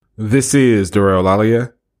This is Darrell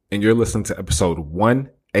Lalia, and you're listening to episode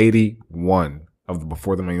 181 of the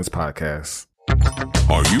Before the Millions podcast.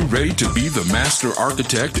 Are you ready to be the master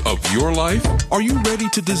architect of your life? Are you ready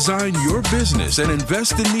to design your business and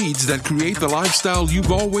invest in needs that create the lifestyle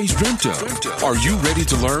you've always dreamt of? Are you ready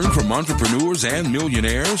to learn from entrepreneurs and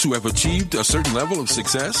millionaires who have achieved a certain level of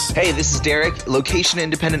success? Hey, this is Derek,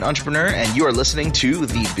 location-independent entrepreneur, and you are listening to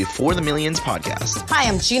the Before the Millions podcast. Hi,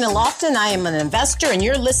 I'm Gina Lofton. I am an investor, and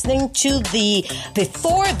you're listening to the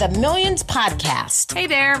Before the Millions podcast. Hey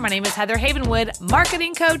there, my name is Heather Havenwood,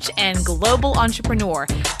 marketing coach and global entrepreneur,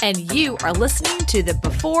 and you are listening to the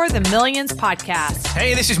Before the Millions podcast.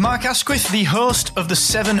 Hey, this is Mark Asquith, the host of the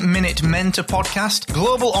 7-Minute Mentor podcast,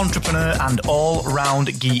 global entrepreneur and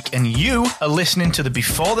all-round geek, and you are listening to the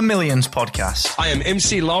Before the Millions podcast. I am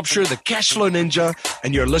MC Lobsher, the Cashflow Ninja,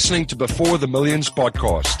 and you're listening to Before the Millions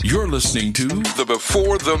podcast. You're listening to the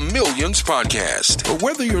Before the Millions podcast. But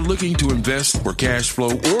whether you're looking to invest for cash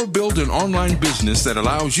flow or build an online business that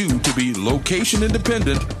allows you to be location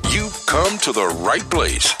independent, you've come to the right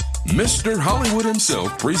place. Mr. Hollywood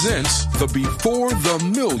himself presents the Before the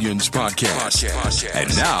Millions podcast.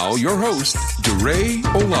 And now your host, DeRay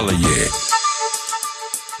Olalaye.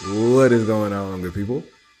 What is going on, good people?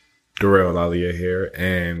 Darrell Lalia here,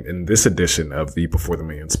 and in this edition of the Before the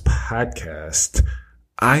Millions podcast,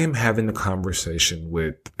 I am having a conversation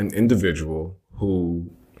with an individual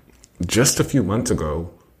who just a few months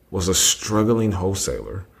ago was a struggling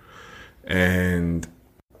wholesaler. And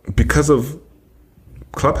because of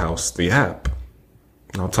Clubhouse, the app,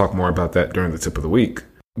 and I'll talk more about that during the tip of the week,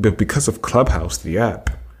 but because of Clubhouse, the app,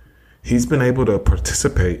 he's been able to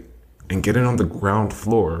participate and get in on the ground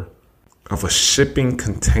floor of a shipping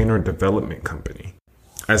container development company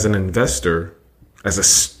as an investor, as a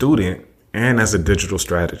student, and as a digital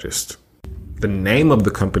strategist. The name of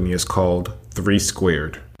the company is called 3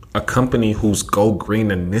 Squared, a company whose Go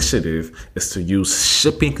Green initiative is to use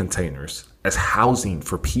shipping containers as housing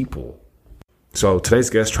for people. So today's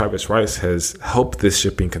guest, Travis Rice, has helped this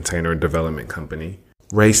shipping container development company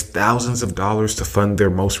raise thousands of dollars to fund their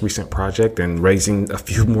most recent project and raising a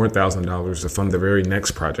few more $1,000s to fund the very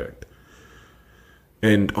next project.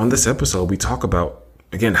 And on this episode, we talk about,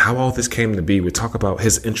 again, how all this came to be. We talk about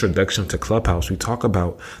his introduction to Clubhouse. We talk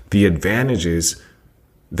about the advantages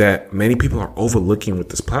that many people are overlooking with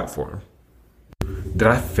this platform. Did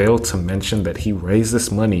I fail to mention that he raised this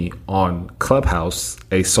money on Clubhouse,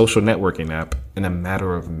 a social networking app, in a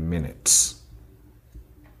matter of minutes?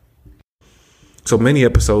 So many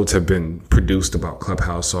episodes have been produced about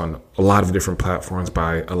Clubhouse on a lot of different platforms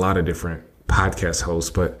by a lot of different podcast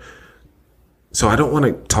hosts, so I don't want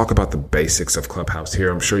to talk about the basics of Clubhouse here.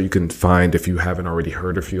 I'm sure you can find, if you haven't already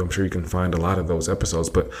heard a few, I'm sure you can find a lot of those episodes,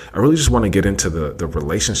 but I really just want to get into the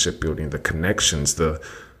relationship building, the connections, the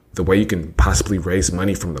way you can possibly raise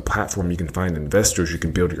money from the platform. You can find investors, you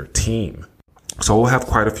can build your team. So we'll have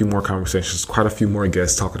quite a few more conversations, quite a few more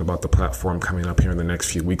guests talking about the platform coming up here in the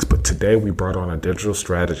next few weeks. But today we brought on a digital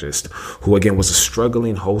strategist who, again, was a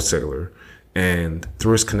struggling wholesaler, and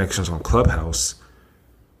through his connections on Clubhouse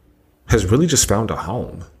has really just found a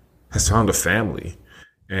home, has found a family.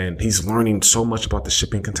 And he's learning so much about the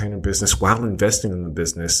shipping container business while investing in the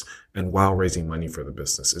business and while raising money for the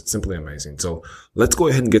business. It's simply amazing. So let's go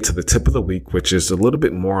ahead and get to the tip of the week, which is a little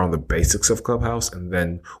bit more on the basics of Clubhouse, and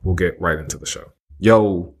then we'll get right into the show.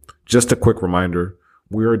 Yo, just a quick reminder.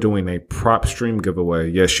 We are doing a prop stream giveaway.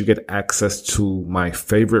 Yes, you get access to my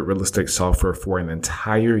favorite real estate software for an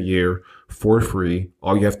entire year for free.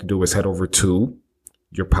 All you have to do is head over to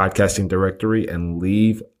your podcasting directory and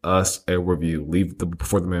leave us a review. Leave the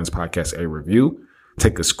Before the Millions podcast a review.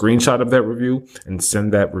 Take a screenshot of that review and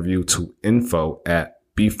send that review to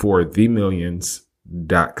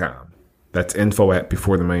info@beforethemillions.com. That's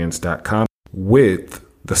info@beforethemillions.com with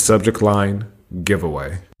the subject line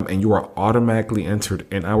giveaway. And you are automatically entered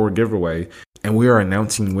in our giveaway. And we are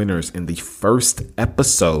announcing winners in the first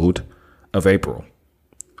episode of April.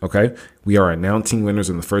 Okay, we are announcing winners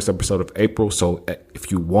in the first episode of April. So if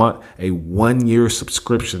you want a 1-year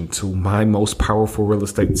subscription to my most powerful real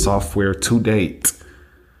estate software to date,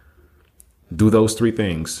 do those 3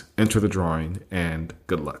 things, enter the drawing, and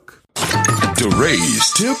good luck.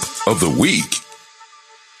 DeRay's tip of the week.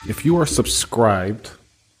 If you are subscribed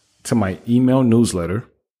to my email newsletter,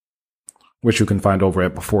 which you can find over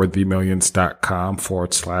at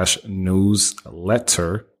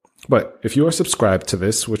beforethemillions.com/newsletter, but if you are subscribed to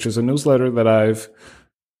this, which is a newsletter that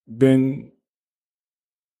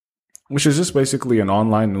which is just basically an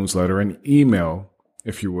online newsletter, an email,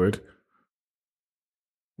 if you would,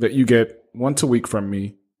 that you get once a week from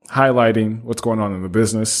me, highlighting what's going on in the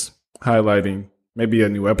business, highlighting maybe a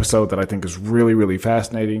new episode that I think is really, really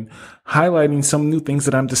fascinating, highlighting some new things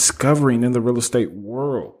that I'm discovering in the real estate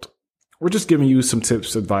world. We're just giving you some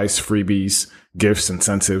tips, advice, freebies, gifts,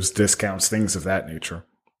 incentives, discounts, things of that nature.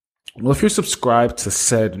 Well, if you're subscribed to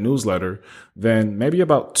said newsletter, then maybe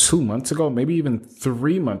about 2 months ago, maybe even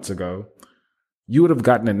 3 months ago, you would have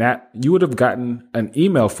gotten an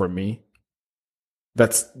email from me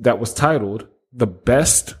that was titled "The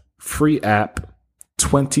Best Free App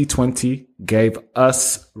 2020 Gave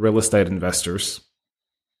Us Real Estate Investors."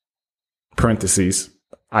 Parentheses,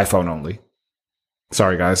 iPhone only.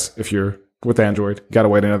 Sorry, guys, if you're with Android, you got to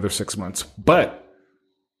wait another 6 months. But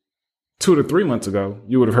 2 to 3 months ago,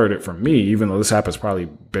 you would have heard it from me, even though this app has probably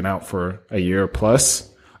been out for a year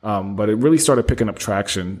plus. But it really started picking up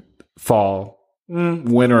traction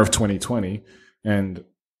winter of 2020. And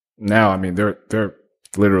now, I mean, they're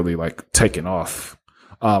literally like taking off.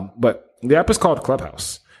 But the app is called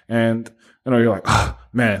Clubhouse. And, you're like, oh,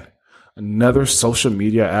 man, another social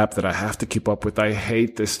media app that I have to keep up with. I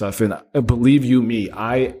hate this stuff. And believe you me,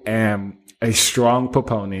 I am a strong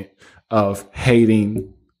proponent of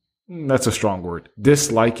hating. That's a strong word.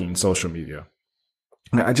 Disliking social media.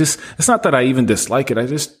 It's not that I even dislike it. I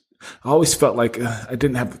always felt like I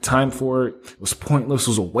didn't have the time for it. It was pointless.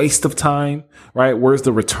 It was a waste of time, right? Where's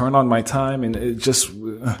the return on my time? And it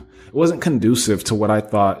wasn't conducive to what I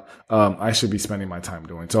thought I should be spending my time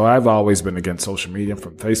doing. So I've always been against social media,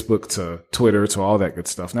 from Facebook to Twitter to all that good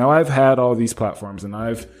stuff. Now, I've had all these platforms and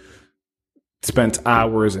I've spent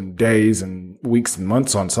hours and days and weeks and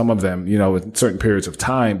months on some of them, in certain periods of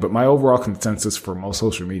time. But my overall consensus for most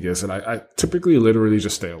social media is that I typically literally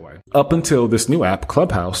just stay away. Up until this new app,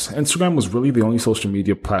 Clubhouse, Instagram was really the only social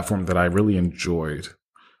media platform that I really enjoyed,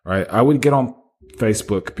 right? I would get on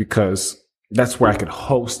Facebook because that's where I could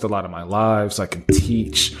host a lot of my lives. I can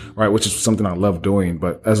teach, right? Which is something I love doing.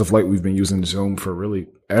 But as of late, we've been using Zoom for really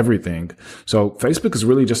everything. So Facebook is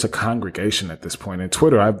really just a congregation at this point. And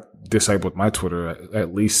Twitter, I've disabled my Twitter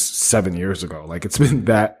at least 7 years ago. Like, it's been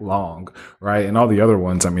that long, right? And all the other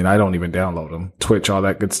ones, I mean, I don't even download them. Twitch, all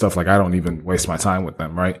that good stuff. Like, I don't even waste my time with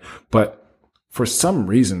them, right? But for some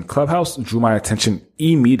reason, Clubhouse drew my attention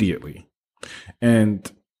immediately. And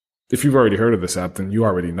if you've already heard of this app, then you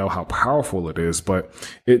already know how powerful it is, but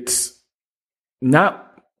it's not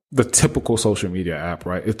the typical social media app,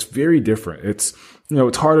 right? It's very different. It's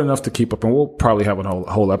hard enough to keep up, and we'll probably have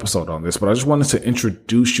a whole episode on this, but I just wanted to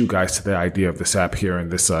introduce you guys to the idea of this app here in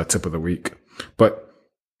this tip of the week. But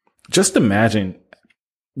just imagine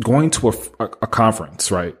going to a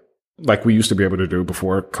conference, right? Like we used to be able to do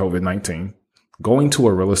before COVID-19, going to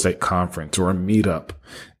a real estate conference or a meetup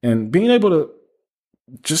and being able to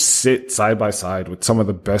just sit side by side with some of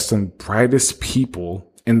the best and brightest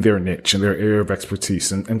people in their niche, in their area of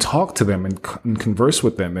expertise, and talk to them and converse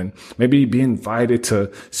with them, and maybe be invited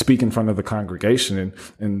to speak in front of the congregation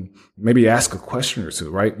and maybe ask a question or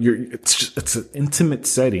two, right? It's an intimate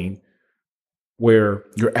setting where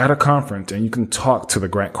you're at a conference and you can talk to the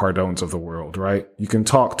Grant Cardones of the world, right? You can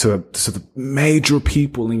talk to the major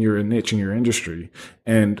people in your niche, in your industry,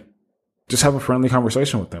 and just have a friendly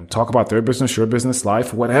conversation with them. Talk about their business, your business,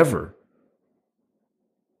 life, whatever.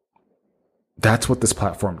 That's what this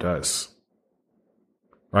platform does,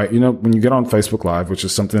 right? When you get on Facebook Live, which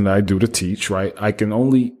is something that I do to teach, right? I can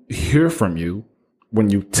only hear from you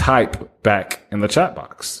when you type back in the chat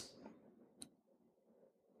box,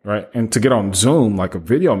 right? And to get on Zoom, like a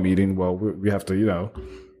video meeting, well, we have to,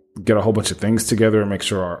 get a whole bunch of things together and make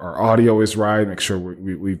sure our audio is right, make sure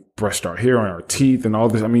we've brushed our hair on our teeth and all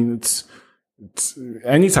this. I mean, it's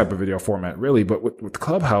any type of video format, really. But with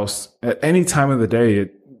Clubhouse, at any time of the day,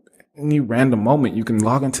 at any random moment, you can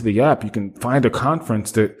log into the app. You can find a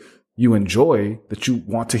conference that you enjoy, that you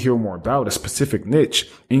want to hear more about, a specific niche,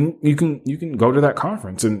 and you can go to that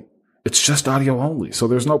conference, and it's just audio only. So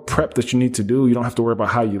there's no prep that you need to do. You don't have to worry about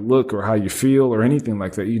how you look or how you feel or anything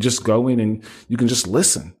like that. You just go in and you can just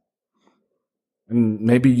listen. And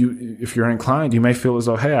maybe if you're inclined, you may feel as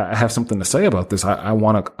though, hey, I have something to say about this. I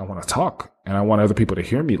want to talk, and I want other people to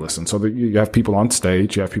hear me listen. So that you have people on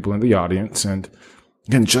stage, you have people in the audience, and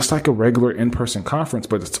again, just like a regular in-person conference,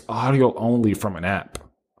 but it's audio only from an app.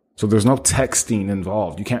 So there's no texting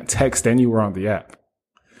involved. You can't text anywhere on the app.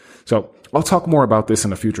 So I'll talk more about this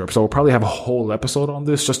in a future episode. We'll probably have a whole episode on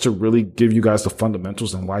this just to really give you guys the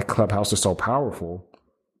fundamentals and why Clubhouse is so powerful.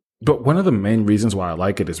 But one of the main reasons why I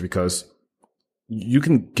like it is because you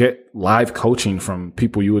can get live coaching from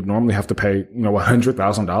people you would normally have to pay,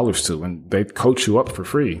 $100,000 to, and they coach you up for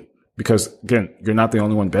free. Because again, you're not the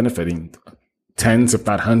only one benefiting. Tens, if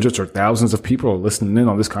not hundreds or thousands of people are listening in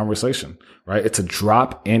on this conversation, right? It's a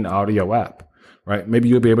drop-in audio app, right? Maybe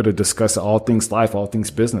you'll be able to discuss all things life, all things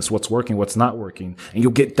business, what's working, what's not working. And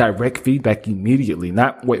you'll get direct feedback immediately,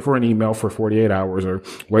 not wait for an email for 48 hours or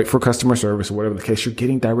wait for customer service or whatever the case. You're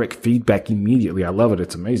getting direct feedback immediately. I love it.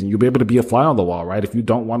 It's amazing. You'll be able to be a fly on the wall, right? If you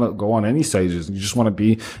don't want to go on any stages, you just want to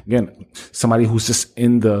be, again, somebody who's just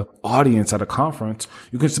in the audience at a conference,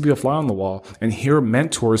 you can just be a fly on the wall and hear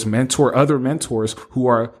mentors mentor other mentors who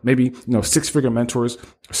are maybe, 6-figure mentors,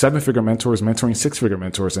 7-figure mentors mentoring 6-figure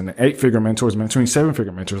mentors, and 8-figure mentors mentoring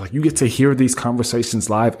 7-figure mentors. Like, you get to hear these conversations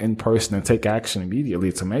live in person and take action immediately.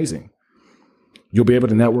 It's amazing. You'll be able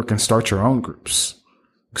to network and start your own groups.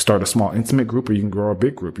 Start a small intimate group, or you can grow a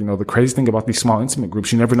big group. The crazy thing about these small intimate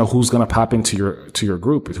groups, you never know who's going to pop into your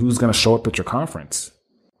group, who's going to show up at your conference.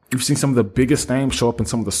 You've seen some of the biggest names show up in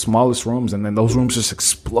some of the smallest rooms, and then those rooms just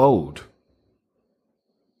explode.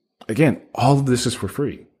 Again, all of this is for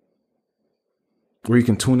free, where you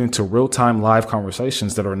can tune into real-time live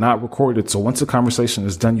conversations that are not recorded. So once the conversation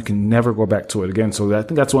is done, you can never go back to it again. So I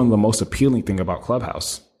think that's one of the most appealing thing about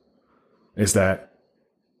Clubhouse, is that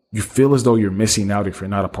you feel as though you're missing out if you're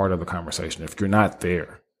not a part of the conversation, if you're not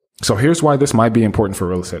there. So here's why this might be important for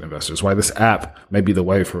real estate investors, why this app may be the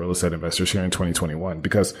way for real estate investors here in 2021,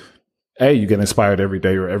 because you get inspired every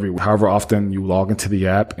day or however often you log into the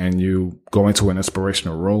app and you go into an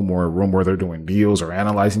inspirational room or a room where they're doing deals or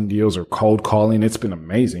analyzing deals or cold calling. It's been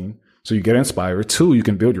amazing. So you get inspired. 2, you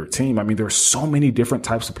can build your team. I mean, there's so many different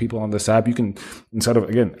types of people on this app. You can,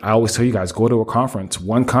 I always tell you guys, go to a conference,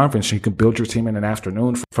 one conference, and you can build your team in an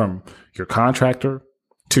afternoon, from your contractor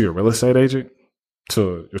to your real estate agent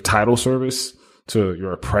to your title service to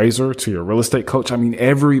your appraiser, to your real estate coach. I mean,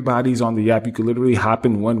 everybody's on the app. You could literally hop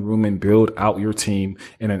in one room and build out your team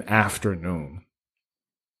in an afternoon.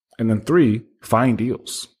 And then 3, find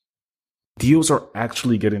deals. Deals are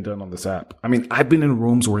actually getting done on this app. I mean, I've been in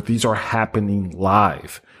rooms where these are happening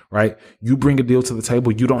live, right? You bring a deal to the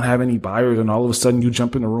table, you don't have any buyers, and all of a sudden you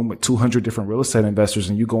jump in a room with 200 different real estate investors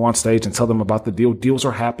and you go on stage and tell them about the deal. Deals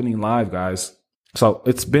are happening live, guys. So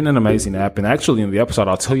it's been an amazing app. And actually in the episode,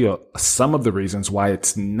 I'll tell you some of the reasons why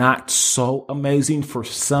it's not so amazing for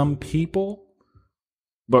some people.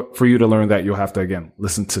 But for you to learn that, you'll have to, again,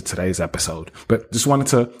 listen to today's episode. But just wanted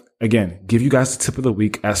to, again, give you guys the tip of the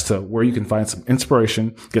week as to where you can find some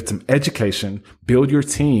inspiration, get some education, build your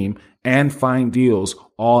team, and find deals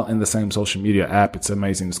all in the same social media app. It's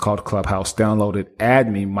amazing. It's called Clubhouse. Download it.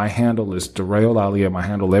 Add me. My handle is Darrell Alia. My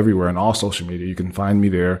handle everywhere in all social media. You can find me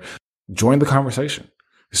there. Join the conversation.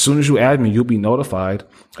 As soon as you add me, you'll be notified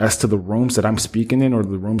as to the rooms that I'm speaking in or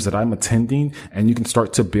the rooms that I'm attending, and you can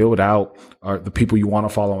start to build out the people you want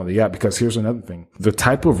to follow on the app. Because here's another thing. The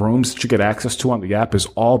type of rooms that you get access to on the app is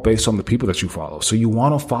all based on the people that you follow. So you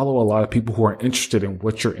want to follow a lot of people who are interested in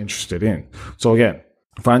what you're interested in. So again,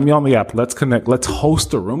 find me on the app. Let's connect. Let's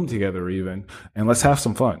host a room together even, and let's have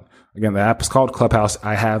some fun. Again, the app is called Clubhouse.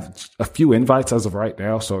 I have a few invites as of right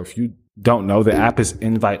now. So if you don't know, the app is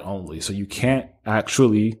invite only. So you can't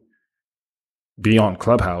actually be on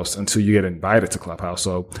Clubhouse until you get invited to Clubhouse.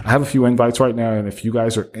 So I have a few invites right now. And if you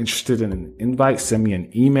guys are interested in an invite, send me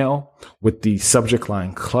an email with the subject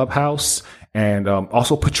line Clubhouse. And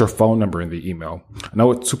also put your phone number in the email. I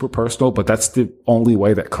know it's super personal, but that's the only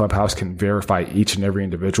way that Clubhouse can verify each and every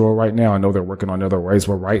individual right now. I know they're working on other ways,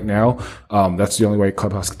 but right now, that's the only way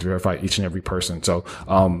Clubhouse can verify each and every person. So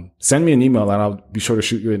send me an email and I'll be sure to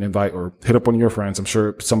shoot you an invite, or hit up one of your friends. I'm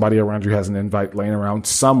sure somebody around you has an invite laying around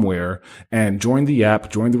somewhere, and join the app,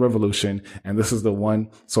 join the revolution. And this is the one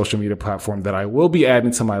social media platform that I will be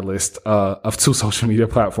adding to my list of 2 social media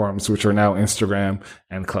platforms, which are now Instagram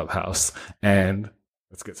and Clubhouse. And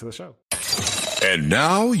let's get to the show. And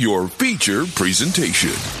now your feature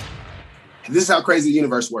presentation. This is how crazy the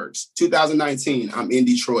universe works. 2019, I'm in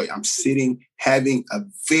Detroit. I'm sitting having a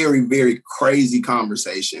very, very crazy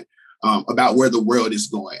conversation about where the world is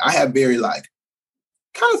going. I have very kind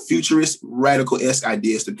of futurist, radical-esque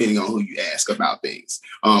ideas depending on who you ask about things.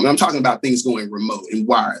 And I'm talking about things going remote and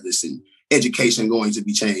wireless and education going to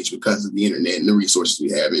be changed because of the internet and the resources we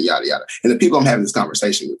have and yada, yada. And the people I'm having this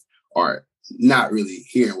conversation with are not really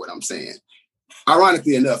hearing what I'm saying.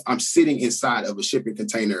 Ironically enough, I'm sitting inside of a shipping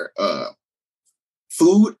container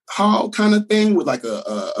food hall kind of thing with like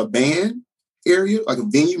a band area, like a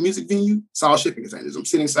venue, music venue. It's all shipping containers. I'm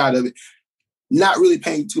sitting inside of it, not really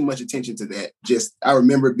paying too much attention to that. Just, I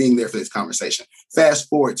remember being there for this conversation. Fast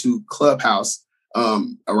forward to Clubhouse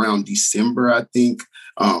around December, I think.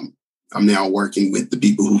 I'm now working with the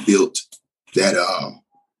people who built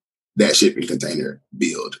that shipping container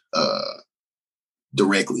build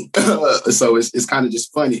directly. So it's kind of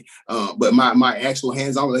just funny. But my actual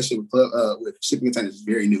hands-on relationship with shipping containers is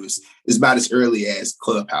very new. It's about as early as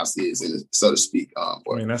Clubhouse is, and so to speak. I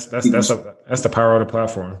mean, that's the power of the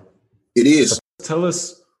platform. It is. Tell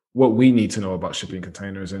us what we need to know about shipping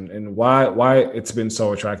containers and why it's been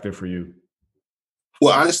so attractive for you.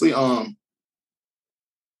 Well, honestly,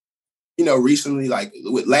 recently, like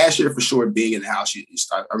with last year for sure, being in the house,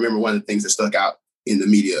 I remember one of the things that stuck out in the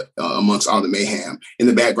media amongst all the mayhem in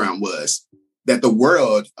the background was that the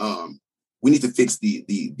world, we need to fix the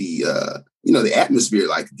atmosphere,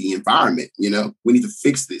 like the environment. We need to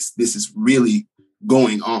fix this. This is really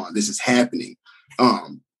going on. This is happening.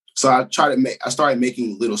 So I started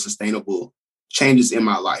making little sustainable changes in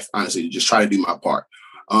my life, honestly, to just try to do my part.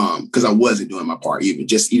 Because I wasn't doing my part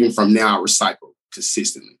even from now, I recycle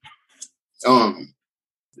consistently.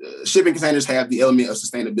 Shipping containers have the element of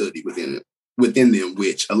sustainability within them,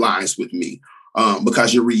 which aligns with me.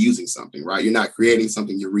 Because you're reusing something, right? You're not creating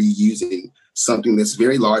something, you're reusing something that's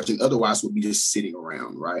very large and otherwise would be just sitting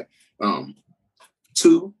around, right?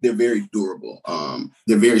 Two, they're very durable.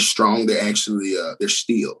 They're very strong. They're actually, they're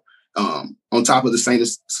steel. On top of the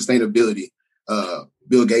sustainability,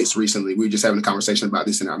 Bill Gates recently, we were just having a conversation about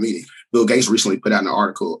this in our meeting. Bill Gates recently put out an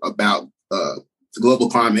article about global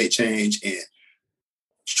climate change and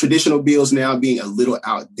traditional bills now being a little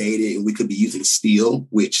outdated, and we could be using steel,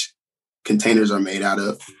 which containers are made out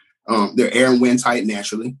of. They're air and wind tight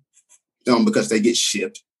naturally because they get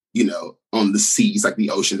shipped, on the seas, like the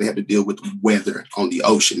oceans. They have to deal with weather on the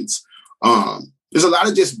oceans. There's a lot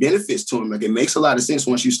of just benefits to them. Like it makes a lot of sense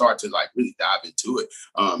once you start to like really dive into it.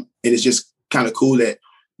 And it's just kind of cool that,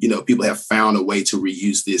 people have found a way to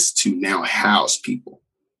reuse this to now house people.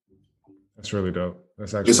 That's really dope.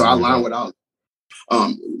 That's actually. And so I align with all.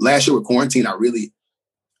 Last year with quarantine,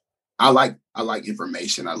 I like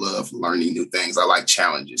information. I love learning new things. I like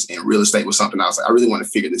challenges, and real estate was something I was like, I really want to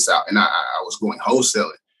figure this out. And I was going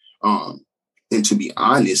wholesaling. And to be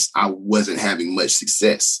honest, I wasn't having much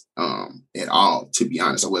success at all. To be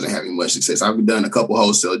honest, I wasn't having much success. I've done a couple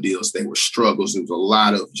wholesale deals. They were struggles. There was a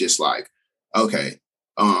lot of just like, okay.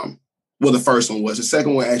 Well, the first one was. The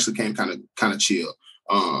second one actually came kind of chill.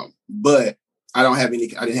 But I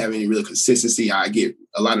didn't have any real consistency. I get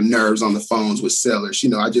a lot of nerves on the phones with sellers.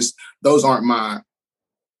 Those aren't my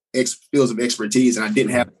fields of expertise. And I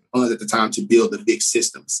didn't have funds at the time to build the big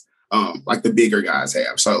systems like the bigger guys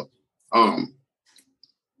have. So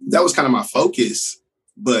that was kind of my focus.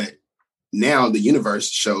 But now the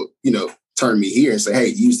universe turned me here and say, hey,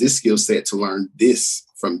 use this skill set to learn this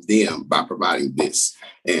from them by providing this.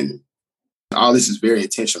 And all this is very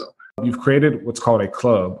intentional. You've created what's called a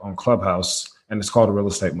club on Clubhouse, and it's called Real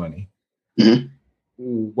Estate Money. Mm-hmm.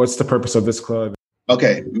 What's the purpose of this club?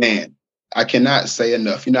 Okay, man, I cannot say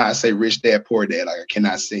enough. I say rich dad, poor dad. Like I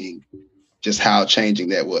cannot sing just how changing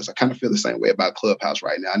that was. I kind of feel the same way about Clubhouse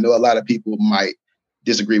right now. I know a lot of people might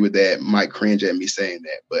disagree with that, might cringe at me saying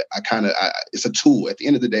that, but it's a tool. At the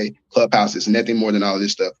end of the day, Clubhouse is nothing more than all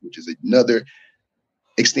this stuff, which is another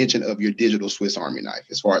extension of your digital Swiss Army knife,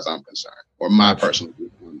 as far as I'm concerned, or my personal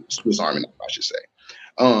Swiss Army knife, I should say.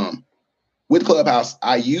 With Clubhouse,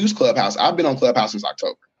 I use Clubhouse. I've been on Clubhouse since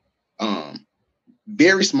October.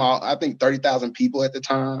 Very small, I think 30,000 people at the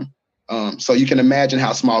time. So you can imagine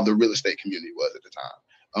how small the real estate community was at the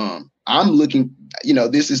time. I'm looking,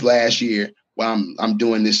 this is last year while I'm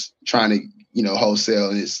doing this, trying to, wholesale,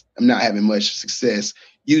 and I'm not having much success.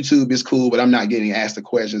 YouTube is cool, but I'm not getting asked the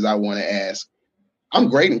questions I want to ask. I'm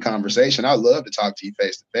great in conversation. I love to talk to you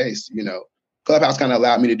face to face. Clubhouse kind of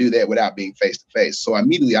allowed me to do that without being face to face. So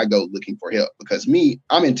immediately I go looking for help because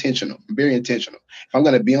I'm intentional. I'm very intentional. If I'm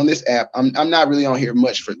going to be on this app, I'm not really on here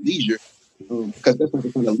much for leisure because that's not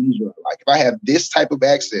the kind of leisure I like. If I have this type of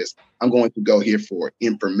access, I'm going to go here for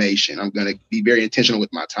information. I'm going to be very intentional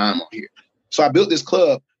with my time on here. So I built this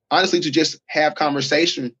club, honestly, to just have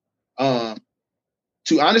conversation,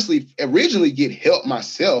 to honestly originally get help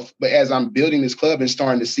myself. But as I'm building this club and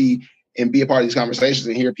starting to see and be a part of these conversations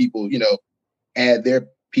and hear people, add their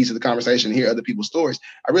piece of the conversation and hear other people's stories,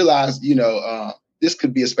 I realized, this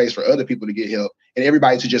could be a space for other people to get help and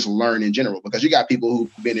everybody to just learn in general, because you got people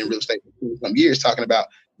who've been in real estate for some years talking about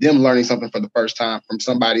them learning something for the first time from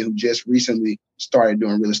somebody who just recently started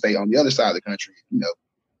doing real estate on the other side of the country,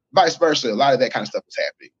 vice versa. A lot of that kind of stuff is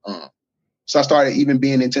happening. So I started even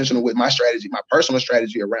being intentional with my strategy, my personal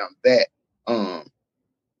strategy around that,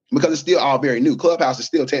 because it's still all very new. Clubhouse is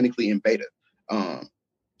still technically in beta.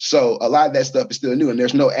 So a lot of that stuff is still new and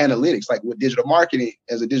there's no analytics. Like with digital marketing,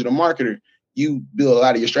 as a digital marketer, you build a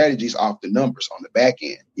lot of your strategies off the numbers on the back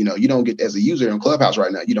end. You don't get, as a user on Clubhouse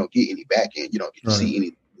right now, you don't get any back end. You don't get to see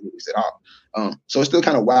any opportunities at all. So it's still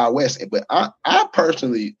kind of Wild West. But I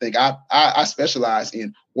personally think I specialize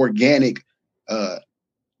in organic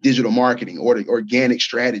digital marketing or the organic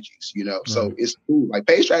strategies, you know. Right. So it's cool. Like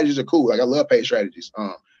paid strategies are cool. Like I love paid strategies.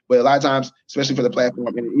 But a lot of times, especially for the platform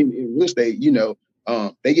and in real estate, you know,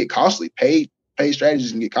 they get costly. Paid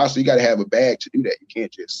strategies can get costly. You got to have a bag to do that. You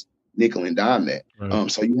can't just nickel and dime that. Right.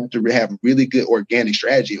 So you have to have really good organic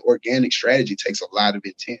strategy. Organic strategy takes a lot of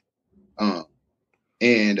intent,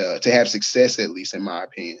 and to have success, at least in my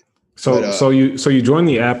opinion. So you joined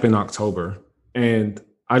the app in October, and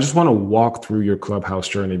I just want to walk through your Clubhouse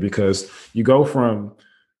journey, because you go from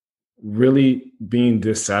really being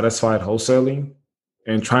dissatisfied wholesaling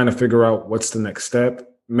and trying to figure out what's the next step.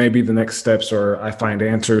 Maybe the next steps are I find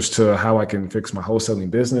answers to how I can fix my wholesaling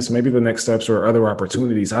business. Maybe the next steps are other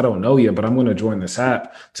opportunities. I don't know yet, but I'm going to join this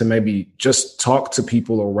app to maybe just talk to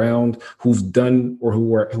people around who've done or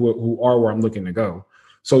who are where I'm looking to go.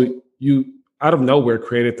 So you out of nowhere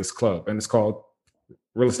created this club, and it's called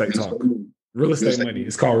Real Estate Talk. Real Estate Money.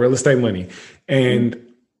 It's called Real Estate Money. And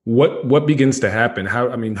what begins to happen?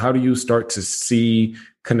 How do you start to see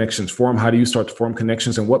connections form? How do you start to form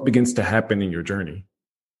connections, and what begins to happen in your journey?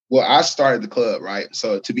 Well, I started the club, right?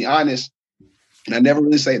 So to be honest, and I never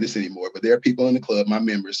really say this anymore, but there are people in the club, my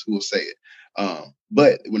members, who will say it.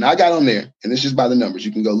 But when I got on there, and it's just by the numbers,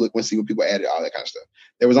 you can go look and see what people added, all that kind of stuff.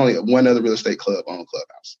 There was only one other real estate club on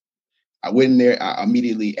Clubhouse. I went in there. I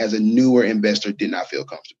immediately, as a newer investor, did not feel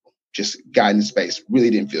comfortable. Just got in the space, really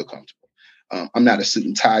didn't feel comfortable. I'm not a suit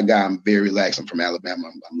and tie guy. I'm very relaxed. I'm from Alabama.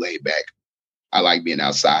 I'm laid back. I like being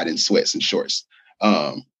outside in sweats and shorts.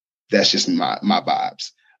 That's just my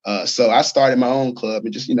vibes. So I started my own club,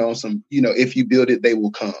 and just, if you build it, they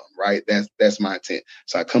will come, right? That's my intent.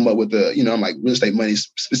 So I come up with I'm like, real estate money,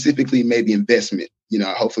 specifically maybe investment,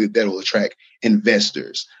 hopefully that will attract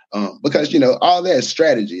investors. Because, all that is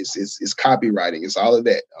strategy. It's copywriting. It's all of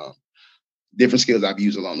that. Different skills I've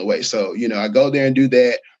used along the way. So, I go there and do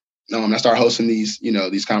that. I start hosting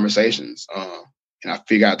these conversations. And I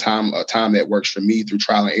figure out a time that works for me through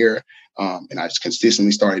trial and error. And I just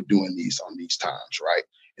consistently started doing these on these times, right?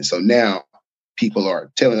 And so now people are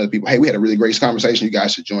telling other people, hey, we had a really great conversation. You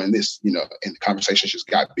guys should join this, and the conversation just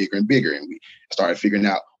got bigger and bigger. And we started figuring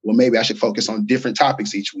out, well, maybe I should focus on different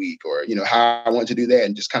topics each week, or, how I want to do that,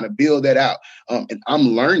 and just kind of build that out. And I'm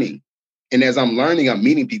learning. And as I'm learning, I'm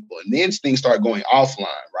meeting people. And then things start going offline,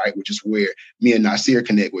 right? Which is where me and Nasir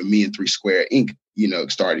connect, with me and 3 Square Inc.,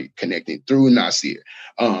 started connecting through Nasir.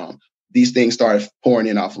 These things started pouring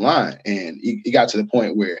in offline. And it got to the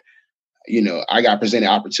point where, I got presented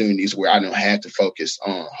opportunities where I don't have to focus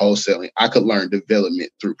on wholesaling. I could learn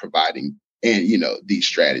development through providing and, these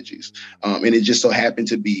strategies. And it just so happened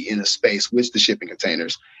to be in a space with the shipping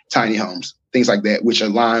containers, tiny homes, things like that, which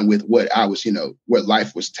align with what I was, what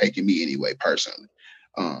life was taking me anyway, personally.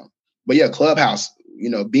 But yeah, Clubhouse,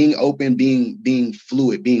 being open, being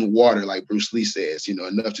fluid, being water, like Bruce Lee says,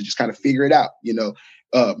 enough to just kind of figure it out.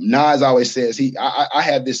 Nas always says I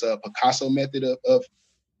have this Picasso method of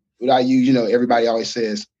what I use. Everybody always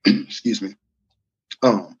says, excuse me,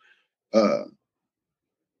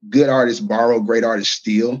 good artists borrow, great artists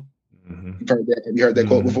steal. Mm-hmm. You've heard that? Have you heard that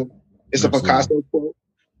quote before? It's Absolutely. A Picasso quote.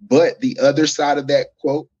 But the other side of that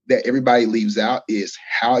quote that everybody leaves out is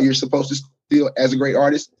how you're supposed to steal as a great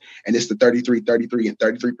artist. And it's the 33, 33, and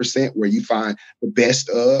 33%, where you find the best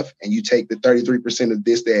of, and you take the 33% of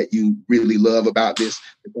this that you really love about this,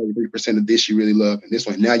 the 33% of this you really love, and this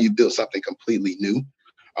one. Now you built something completely new.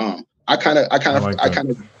 I kind of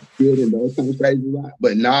build in those kind of strategies a lot.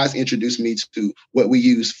 But Nas introduced me to what we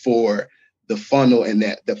use for the funnel, and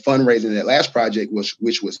that the fundraising, that last project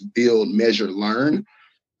which was build, measure, learn.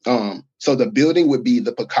 So the building would be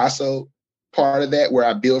the Picasso part of that, where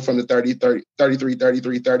I build from the 30, 30, 33,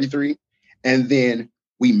 33, 33. And then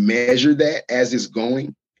we measure that as it's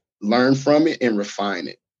going, learn from it, and refine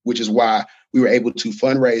it, which is why we were able to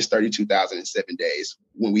fundraise $32,000 in 7 days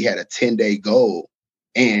when we had a 10-day goal,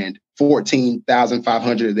 and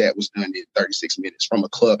 14,500 of that was done in 36 minutes from a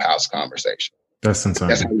Clubhouse conversation. That's insane.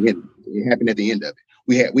 That's how it happened at the end of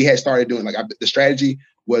it. We had started doing the strategy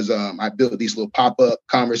was I built these little pop-up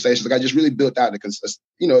conversations. Like I just really built out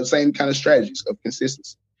the same kind of strategies of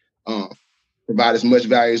consistency. Provide as much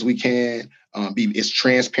value as we can, be as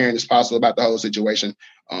transparent as possible about the whole situation,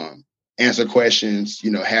 answer questions,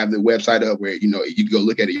 have the website up where, you can go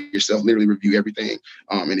look at it yourself, literally review everything.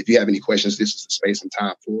 And if you have any questions, this is the space and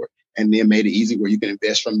time for it. And then made it easy where you can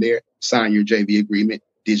invest from there, sign your JV agreement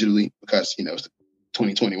digitally, because, it's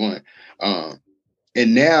 2021.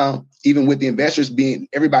 And now, even with the investors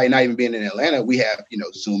everybody not even being in Atlanta, we have,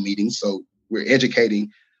 Zoom meetings. So we're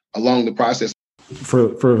educating along the process.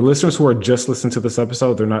 For listeners who are just listening to this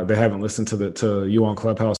episode, they haven't listened to you on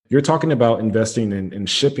Clubhouse. You're talking about investing in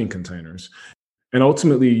shipping containers. And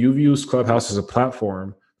ultimately, you've used Clubhouse as a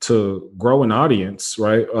platform to grow an audience,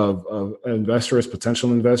 right, of investors,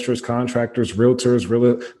 potential investors, contractors, realtors,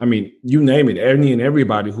 you name it, any and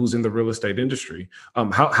everybody who's in the real estate industry.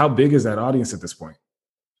 How big is that audience at this point?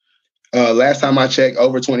 Last time I checked,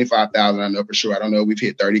 over 25,000. I know for sure. I don't know if we've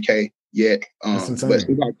hit 30K yet. That's insane. But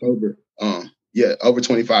since October, over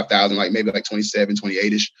 25,000, like maybe like 27,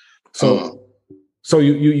 28-ish. So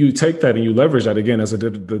you take that and you leverage that, again, as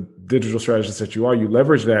the digital strategist that you are, you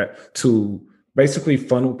leverage that to basically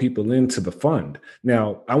funnel people into the fund.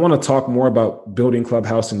 Now, I want to talk more about building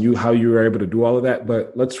Clubhouse and how you were able to do all of that,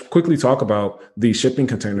 but let's quickly talk about the shipping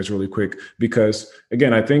containers really quick, because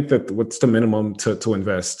again, I think that what's the minimum to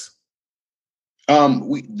invest?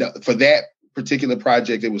 For that particular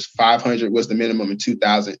project, it was 500 was the minimum, and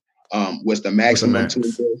 2,000 was the maximum to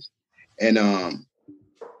invest. And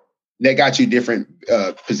that got you different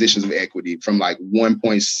positions of equity from like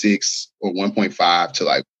 1.6 or 1.5 to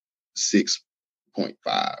like 6.5 or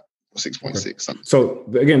 6.6 something. So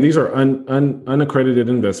again, these are unaccredited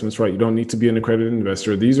investments, right? You don't need to be an accredited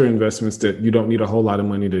investor. These are investments that you don't need a whole lot of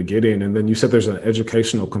money to get in. And then you said there's an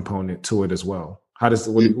educational component to it as well. What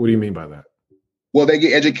do you mean by that? Well, they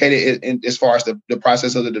get educated in as far as the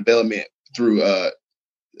process of the development through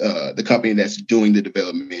the company that's doing the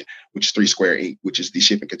development, which is 3 Square Inc., which is the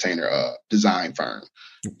shipping container design firm.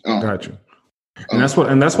 Gotcha. And that's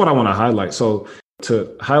what I want to highlight. So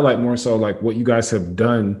to highlight more so like what you guys have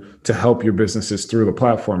done to help your businesses through the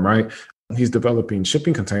platform, right? He's developing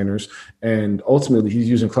shipping containers, and ultimately he's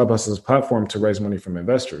using Clubhouse as a platform to raise money from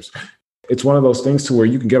investors. It's one of those things to where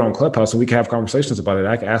you can get on Clubhouse and we can have conversations about it.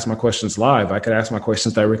 I can ask my questions live. I could ask my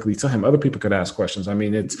questions directly to him. Other people could ask questions. I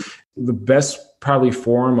mean, it's the best probably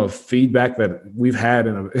form of feedback that we've had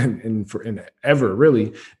in ever,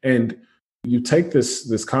 really. And you take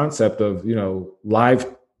this concept of, live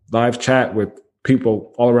chat with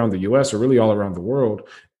people all around the US or really all around the world,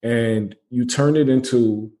 and you turn it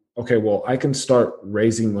into, okay, well, I can start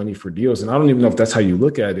raising money for deals. And I don't even know if that's how you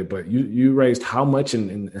look at it, but you raised how much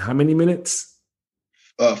in how many minutes?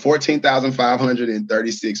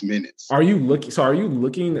 14,536 minutes. Are you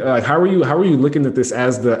looking like, how are you looking at this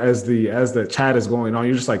as the chat is going on?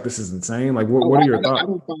 You're just like, this is insane. Like, what are your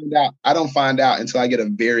thoughts? I don't find out until I get a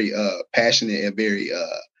very passionate and very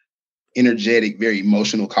energetic, very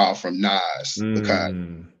emotional call from Nas, because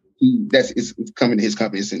it's coming to his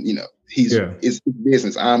company. It's his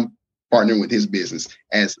business. I'm partnering with his business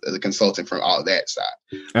as the consultant from all that side.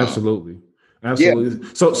 Absolutely. Yeah.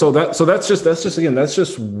 So that's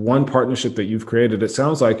just one partnership that you've created. It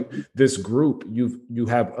sounds like this group, you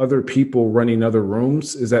have other people running other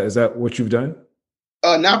rooms. Is that what you've done?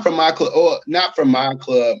 Not from my club.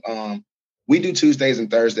 We do Tuesdays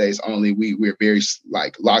and Thursdays only. We're very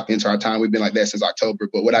like locked into our time. We've been like that since October.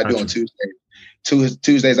 But what I do on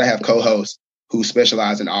Tuesdays, I have co-hosts who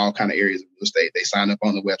specialize in all kind of areas of real estate. They sign up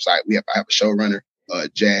on the website. I have a showrunner,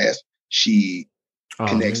 Jazz. She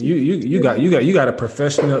connects. Man, you got a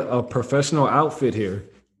professional outfit here.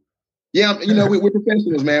 Yeah, we're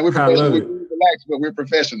professionals, man. We're professionals. We're relaxed, but we're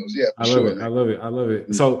professionals. Yeah, I love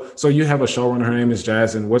it. So you have a showrunner. Her name is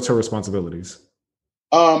Jazz, and what's her responsibilities?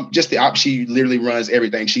 Just she literally runs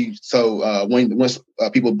everything. Once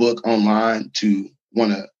people book online to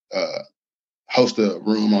want to host a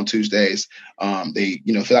room on Tuesdays, they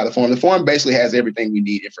fill out the form. The form basically has everything we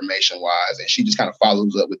need information wise, and she just kind of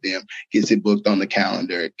follows up with them, gets it booked on the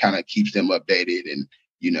calendar, it kind of keeps them updated, and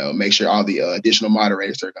make sure all the additional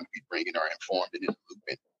moderators they're going to be bringing are informed and in the loop,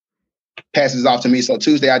 and passes off to me. So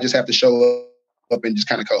Tuesday I just have to show up and just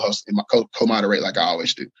kind of co-host and co-moderate like I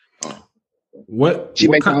always do. She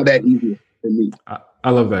makes all that easier for me. I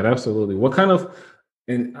love that. Absolutely. What kind of,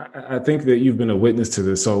 and I think that you've been a witness to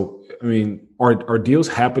this. So, I mean, are deals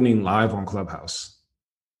happening live on Clubhouse?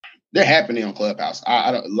 They're happening on Clubhouse.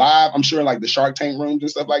 I don't live. I'm sure like the Shark Tank rooms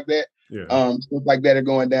and stuff like that. Yeah. Stuff like that are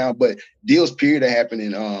going down, but deals period are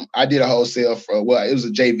happening. I did a wholesale it was a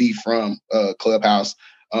JV from Clubhouse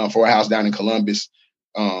for a house down in Columbus.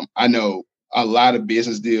 I know a lot of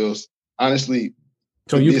business deals, honestly.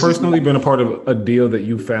 So you've personally been a part of a deal that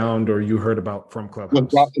you found or you heard about from Clubhouse?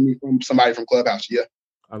 Was brought to me from somebody from Clubhouse, yeah.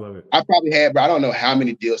 I love it. I probably had, but I don't know how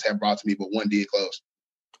many deals have brought to me, but one did close.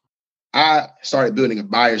 I started building a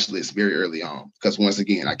buyer's list very early on because once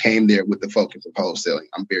again, I came there with the focus of wholesaling.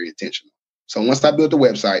 I'm very intentional. So once I built the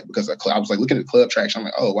website, because I was like looking at club traction, I'm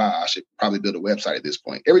like, oh, wow, I should probably build a website at this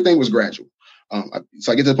point. Everything was gradual.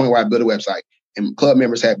 So I get to the point where I built a website and club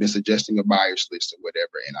members have been suggesting a buyer's list or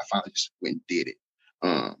whatever. And I finally just went and did it.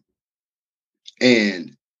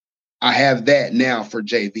 And I have that now for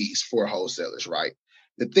JVs, for wholesalers, right?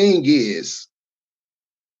 The thing is,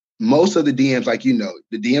 most of the DMs, like, your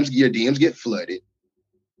DMs get flooded.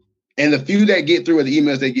 And the few that get through, or the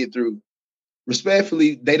emails that get through,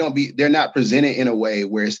 respectfully, they're not presented in a way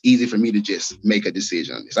where it's easy for me to just make a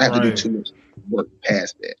decision on this. I have to do too much work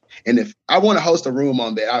past that. And if I want to host a room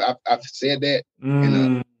on that, I've said that,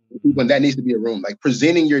 and that needs to be a room, like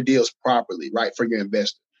presenting your deals properly, right, for your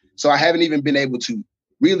investor. So I haven't even been able to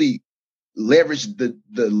really leverage the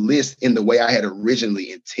list in the way I had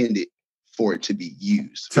originally intended for it to be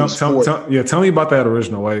used. Tell me about that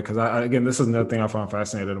original way, because again, this is another thing I found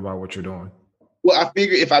fascinating about what you're doing. Well, I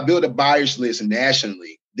figure if I build a buyer's list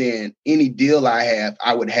nationally, then any deal I have,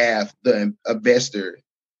 I would have the investor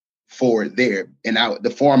for it there. And the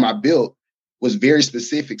form I built was very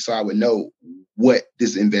specific, so I would know what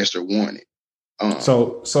this investor wanted.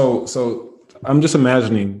 So I'm just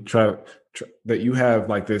imagining that you have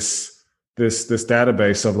like this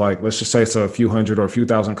database of, like, let's just say it's a few hundred or a few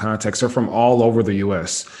thousand contacts. They're from all over the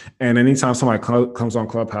US. And anytime somebody comes on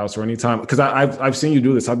Clubhouse, or anytime, because I've seen you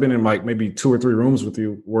do this, I've been in like maybe 2 or 3 rooms with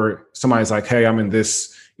you where somebody's like, hey, I'm in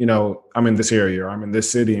this area, or I'm in this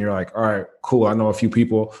city. And you're like, all right, cool. I know a few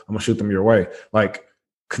people. I'm gonna shoot them your way. Like,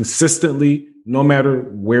 consistently, no matter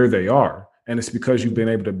where they are. And it's because you've been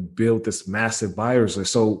able to build this massive buyers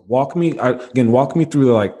list. So walk me through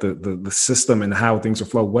the system and how things are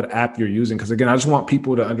flowing, what app you're using. Because again, I just want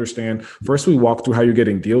people to understand. First, we walk through how you're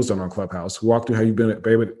getting deals done on Clubhouse. We walk through how you've been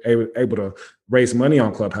able to raise money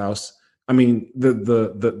on Clubhouse. I mean,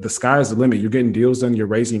 the sky is the limit. You're getting deals done. You're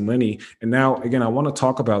raising money. And now, again, I want to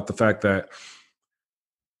talk about the fact that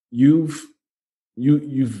you've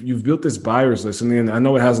built this buyers list, and then I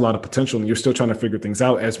know it has a lot of potential, and you're still trying to figure things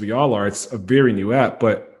out, as we all are. It's a very new app,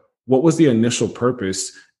 but what was the initial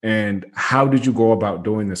purpose, and how did you go about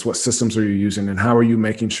doing this? What systems are you using, and how are you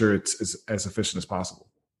making sure it's as efficient as possible?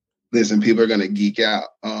 Listen, people are going to geek out.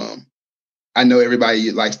 I know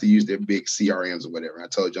everybody likes to use their big CRMs or whatever. I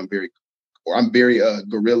told you I'm very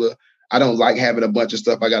guerrilla. I don't like having a bunch of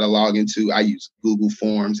stuff I got to log into. I use Google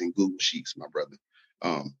Forms and Google Sheets, my brother.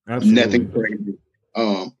 Nothing crazy.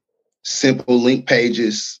 Simple link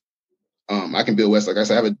pages. I can build websites. Like I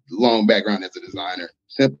said, I have a long background as a designer.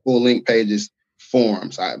 Simple link pages,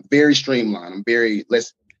 forms. I'm very streamlined. I'm very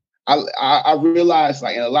I realize,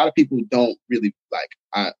 like, and a lot of people don't really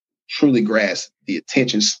I truly grasp the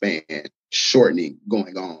attention span shortening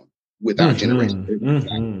going on with our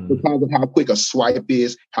generation. Because of how quick a swipe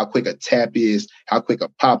is, how quick a tap is, how quick a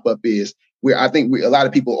pop-up is. Where I think a lot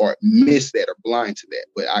of people miss that or blind to that,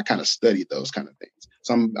 but I kind of studied those kind of things.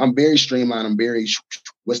 So I'm very streamlined. I'm very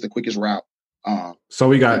what's the quickest route. So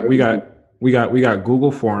we got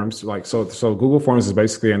Google Forms. Like so Google Forms is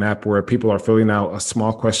basically an app where people are filling out a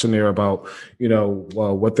small questionnaire about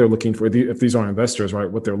what they're looking for. If these are investors, right?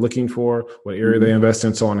 What they're looking for, what area they invest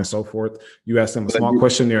in, so on and so forth. You ask them a small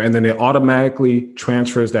questionnaire, and then it automatically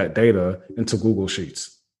transfers that data into Google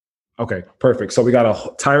Sheets. Okay, perfect. So we got an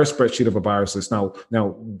entire spreadsheet of a buyers list. Now,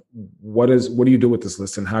 what do you do with this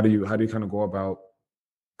list, and how do you kind of go about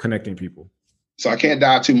connecting people? So I can't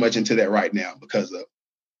dive too much into that right now because of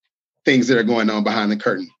things that are going on behind the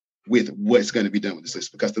curtain with what's going to be done with this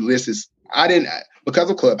list. Because the list is, because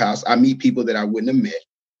of Clubhouse, I meet people that I wouldn't have met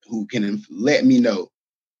who can let me know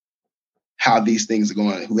how these things are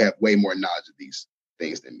going, who have way more knowledge of these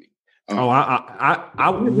things than me. We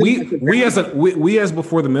as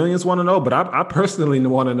Before the Millions want to know, but I personally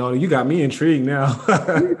want to know. You got me intrigued now.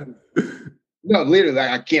 No, literally,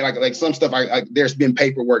 I can't like some stuff. There's been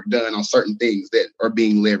paperwork done on certain things that are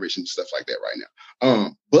being leveraged and stuff like that right now.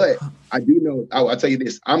 But I do know. I'll tell you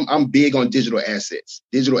this. I'm big on digital assets.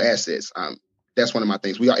 That's one of my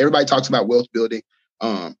things. Everybody talks about wealth building,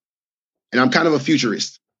 and I'm kind of a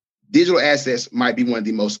futurist. Digital assets might be one of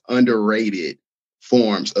the most underrated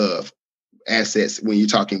forms of assets when you're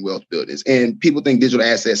talking wealth buildings. And people think digital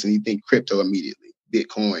assets and you think crypto immediately,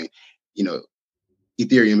 Bitcoin,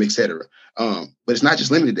 Ethereum, etc. But it's not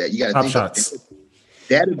just limited to that. You got to think shots.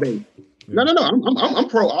 Database. No. I'm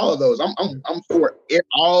pro all of those. I'm for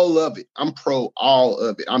all of it. I'm pro all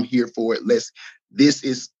of it. I'm here for it. This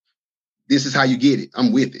is how you get it.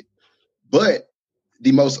 I'm with it. But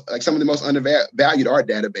some of the most undervalued are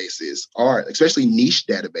databases, especially niche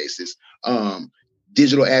databases.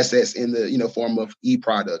 Digital assets in the form of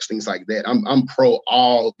e-products, things like that. I'm pro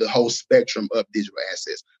the whole spectrum of digital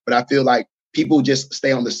assets. But I feel like people just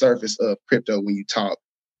stay on the surface of crypto when you talk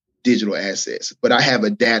digital assets. But I have a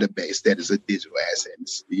database that is a digital asset.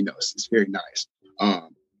 It's very nice.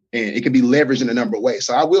 And it can be leveraged in a number of ways.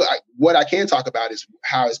 So what I can talk about is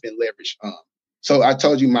how it's been leveraged So I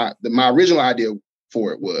told you my original idea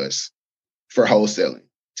for it was for wholesaling,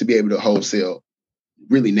 to be able to wholesale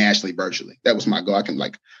really nationally, virtually. That was my goal. I can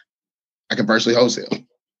virtually wholesale.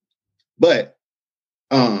 But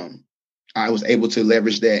I was able to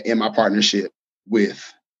leverage that in my partnership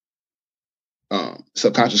with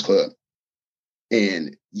Subconscious Club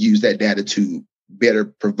and use that data to better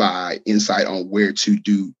provide insight on where to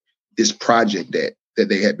do this project that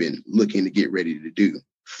they had been looking to get ready to do.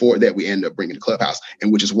 For that, we ended up bringing the Clubhouse,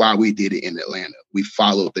 and which is why we did it in Atlanta. We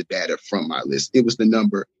followed the data from my list. It was the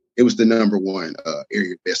number one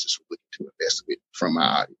area investors were looking to invest with from my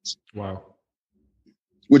audience. Wow.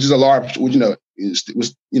 Which is a large, it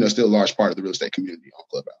was still a large part of the real estate community on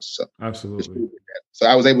Clubhouse. So absolutely. So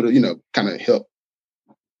I was able to, kind of help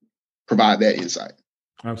provide that insight.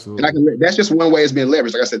 Absolutely. And that's just one way it's been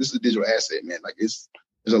leveraged. Like I said, this is a digital asset, man. Like there's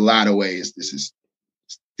a lot of ways this is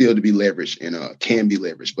still to be leveraged and can be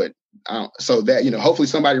leveraged. But so that, hopefully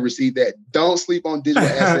somebody received that. Don't sleep on digital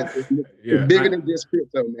assets. It's bigger than just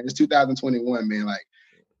crypto, man. It's 2021, man. Like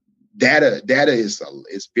data is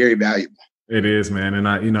very valuable. It is, man. And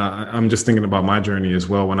I'm just thinking about my journey as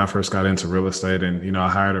well. When I first got into real estate and, I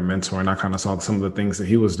hired a mentor and I kind of saw some of the things that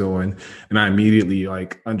he was doing. And I immediately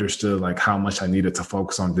understood how much I needed to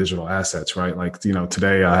focus on digital assets, right?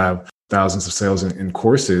 Today I have thousands of sales in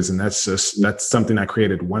courses. And that's something I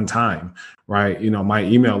created one time, right? My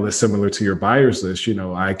email list, similar to your buyer's list,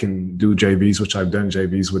 I can do JVs, which I've done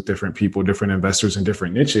JVs with different people, different investors in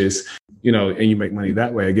different niches, and you make money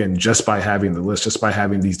that way, again, just by having the list, just by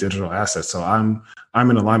having these digital assets. So I'm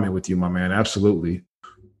in alignment with you, my man. Absolutely.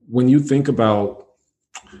 When you think about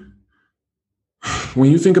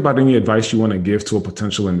any advice you want to give to a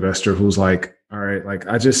potential investor who's like, all right,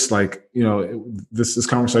 I just this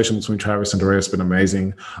conversation between Travis and Dre has been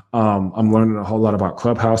amazing. I'm learning a whole lot about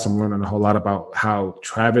Clubhouse. I'm learning a whole lot about how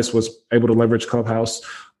Travis was able to leverage Clubhouse.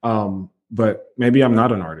 But maybe I'm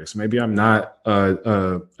not an artist. Maybe I'm not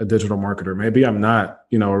a digital marketer. Maybe I'm not,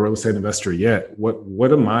 a real estate investor yet.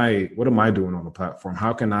 What am I doing on the platform?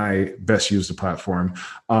 How can I best use the platform?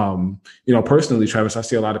 Personally, Travis, I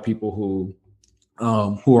see a lot of people who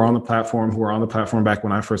are on the platform back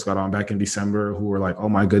when I first got on back in December, who were like, oh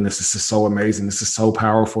my goodness, this is so amazing. This is so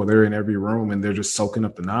powerful. They're in every room and they're just soaking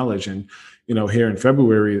up the knowledge. And, here in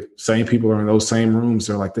February, same people are in those same rooms.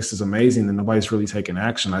 They're like, this is amazing. And nobody's really taking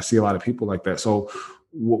action. I see a lot of people like that. So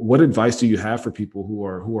what advice do you have for people who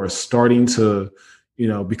are starting to,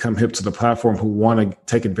 become hip to the platform, who want to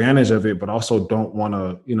take advantage of it, but also don't want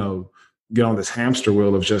to, get on this hamster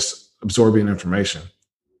wheel of just absorbing information?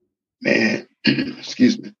 Man,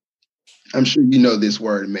 excuse me. I'm sure you know this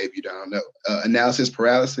word, and maybe you don't know. Analysis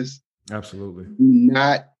paralysis. Absolutely. Do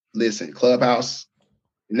not listen. Clubhouse.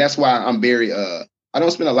 And that's why I'm very, I don't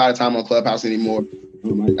spend a lot of time on Clubhouse anymore.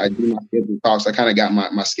 I do my scheduled talks. I kind of got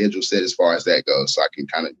my schedule set as far as that goes. So I can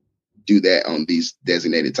kind of do that on these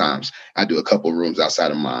designated times. I do a couple rooms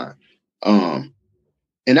outside of mine.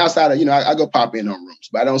 And outside of, I go pop in on rooms,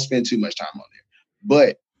 but I don't spend too much time on there.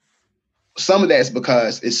 But some of that's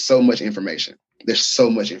because it's so much information. There's so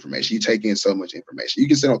much information. You take in so much information. You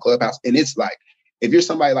can sit on Clubhouse and it's like, if you're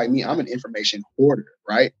somebody like me, I'm an information hoarder,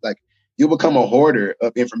 right? You'll become a hoarder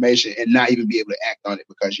of information and not even be able to act on it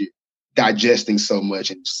because you're digesting so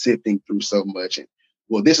much and sifting through so much. And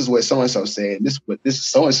well, this is what so-and-so said. And this is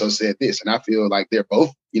so-and-so said this. And I feel like they're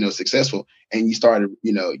both, successful. And you started,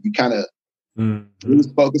 you kind of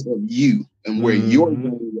lose focus on you and where you're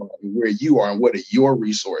going and where you are and what are your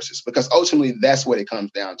resources, because ultimately that's what it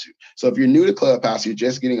comes down to. So if you're new to Clubhouse, you're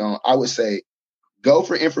just getting on, I would say go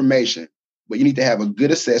for information, but you need to have a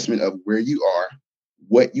good assessment of where you are,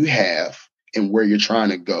 what you have, and where you're trying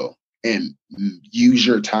to go, and use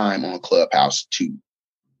your time on Clubhouse to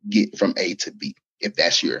get from A to B. If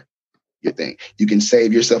that's your thing, you can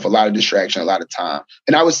save yourself a lot of distraction, a lot of time.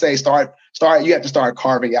 And I would say start. You have to start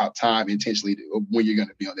carving out time intentionally when you're going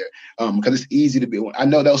to be on there, because it's easy to be. I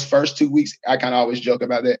know those first 2 weeks, I kind of always joke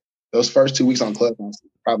about that. Those first 2 weeks on Clubhouse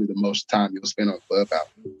is probably the most time you'll spend on Clubhouse,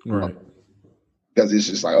 right? Because it's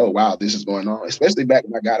just like, oh wow, this is going on. Especially back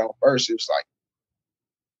when I got on first, it was like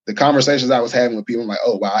the conversations I was having with people. I'm like,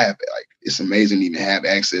 oh wow, it's amazing to even have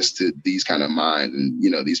access to these kind of minds and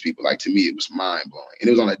these people. Like, to me, it was mind blowing, and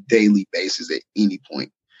it was on a daily basis at any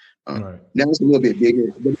point. Right. Now it's a little bit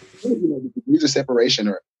bigger, but the degrees of separation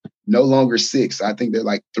are no longer 6. I think they're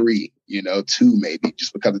like 3, 2 maybe,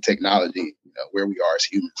 just because of technology, where we are as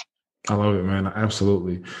humans. I love it, man.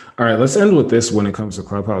 Absolutely. All right, let's end with this. When it comes to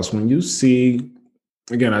Clubhouse, when you see,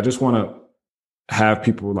 again, I just want to have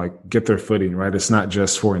people get their footing, right? It's not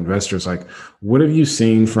just for investors. What have you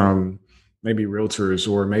seen from maybe realtors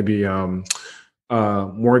or maybe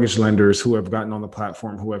mortgage lenders who have gotten on the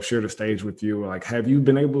platform, who have shared a stage with you? Like, have you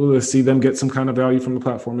been able to see them get some kind of value from the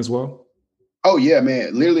platform as well? Oh yeah,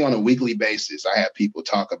 man. Literally on a weekly basis, I have people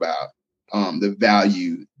talk about the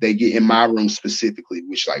value they get in my room specifically,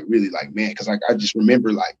 which like really like, man, because like I just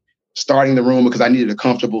remember like starting the room because I needed a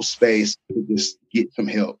comfortable space to just get some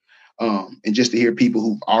help. And just to hear people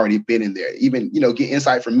who've already been in there, even, you know, get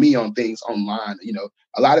insight from me on things online. You know,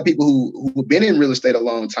 a lot of people who've been in real estate a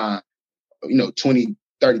long time, you know, 20,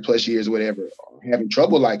 30 plus years or whatever, are having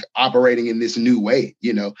trouble like operating in this new way.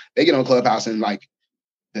 You know, they get on Clubhouse and like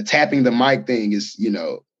the tapping the mic thing is, you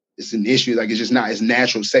know, it's an issue. Like it's just not as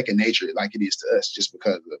natural, second nature like it is to us, just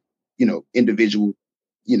because of, you know, individual,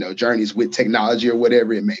 you know, journeys with technology or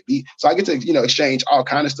whatever it may be. So I get to, you know, exchange all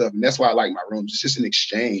kind of stuff. And that's why I like my rooms. It's just an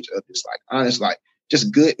exchange of just like honest, like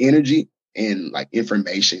just good energy and like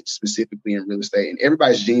information specifically in real estate. And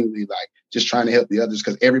everybody's genuinely like just trying to help the others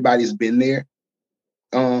because everybody's been there.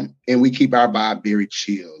 And we keep our vibe very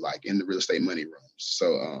chill, like in the real estate money rooms. So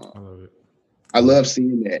I love it. I love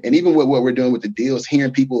seeing that. And even with what we're doing with the deals,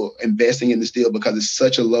 hearing people investing in this deal because it's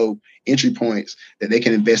such a low entry points that they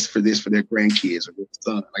can invest for this for their grandkids or their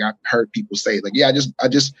son. Like I've heard people say, like, yeah, I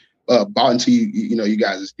just bought into you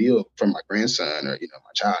guys' deal from my grandson or, you know,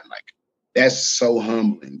 my child. Like that's so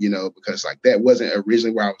humbling, you know, because like that wasn't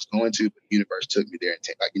originally where I was going to, but the universe took me there and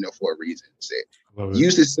like, you know, for a reason. Said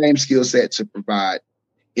use the same skill set to provide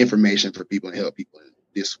information for people and help people in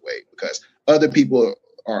this way, because other people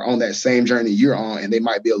are on that same journey you're on, and they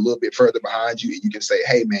might be a little bit further behind you. And you can say,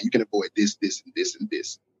 hey man, you can avoid this, this, and this, and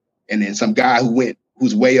this. And then some guy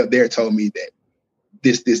who's way up there told me that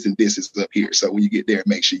this, and this is up here. So when you get there,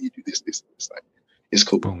 make sure you do this, this, and this. Like, it's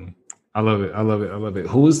cool. Boom. I love it. I love it. I love it.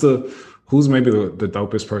 Who's maybe the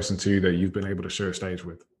dopest person to you that you've been able to share a stage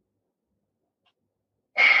with?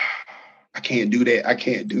 I can't do that.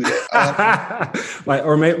 Like,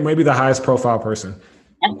 or maybe the highest profile person.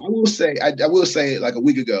 I will say like a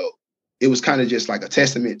week ago, it was kind of just like a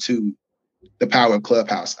testament to the power of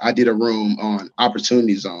Clubhouse. I did a room on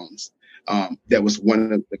opportunity zones. That was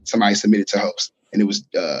somebody submitted to host, and it was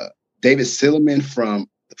David Silliman from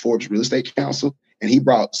the Forbes Real Estate Council. And he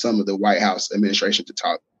brought some of the White House administration to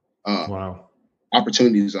talk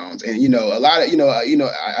opportunity zones. And, you know, a lot of,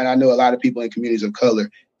 I know a lot of people in communities of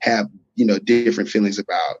color have, you know, different feelings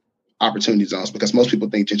about opportunity zones, because most people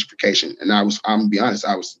think gentrification. And I'm gonna be honest,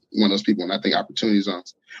 I was one of those people when I think opportunity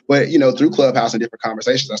zones. But, you know, through Clubhouse and different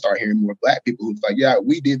conversations, I started hearing more Black people who's like, yeah,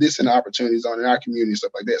 we did this in the opportunity zone in our community and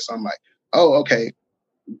stuff like that. So I'm like, oh, okay.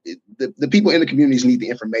 The people in the communities need the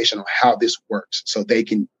information on how this works so they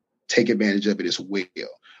can take advantage of it as well.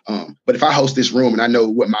 But if I host this room and I know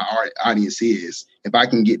what my audience is, if I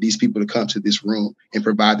can get these people to come to this room and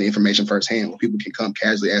provide the information firsthand, where people can come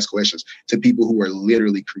casually ask questions to people who are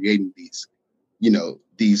literally creating these, you know,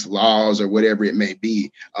 these laws or whatever it may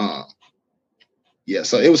be.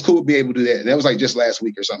 So it was cool to be able to do that. And that was like just last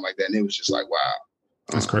week or something like that. And it was just like, wow.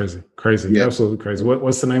 That's crazy. Yeah. Absolutely crazy.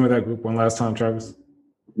 What's the name of that group one last time, Travis?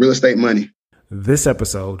 Real Estate Money. This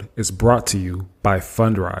episode is brought to you by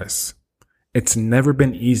Fundrise. It's never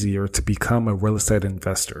been easier to become a real estate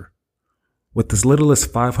investor. With as little as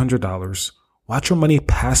 $500, watch your money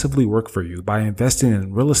passively work for you by investing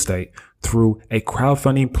in real estate through a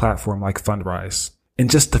crowdfunding platform like Fundrise. In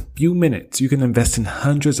just a few minutes, you can invest in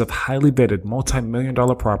hundreds of highly vetted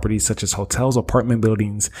multi-million-dollar properties such as hotels, apartment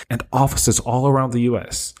buildings, and offices all around the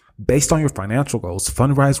U.S. Based on your financial goals,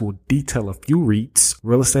 Fundrise will detail a few REITs,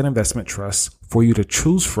 real estate investment trusts, for you to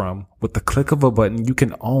choose from. With the click of a button, you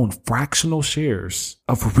can own fractional shares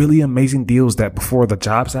of really amazing deals that before the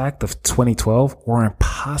Jobs Act of 2012 were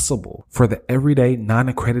impossible for the everyday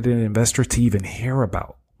non-accredited investor to even hear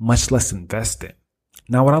about, much less invest in.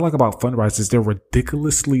 Now, what I like about Fundrise is their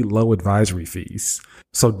ridiculously low advisory fees.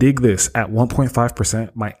 So dig this, at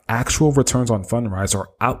 1.5%, my actual returns on Fundrise are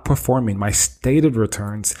outperforming my stated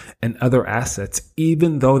returns in other assets,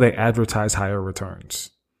 even though they advertise higher returns.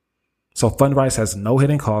 So Fundrise has no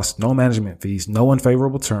hidden costs, no management fees, no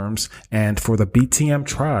unfavorable terms. And for the BTM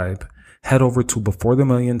tribe, head over to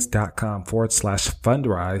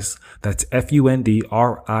beforethemillions.com/Fundrise. That's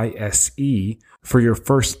FUNDRISE for your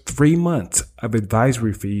first 3 months of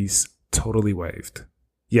advisory fees totally waived.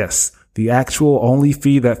 Yes, the actual only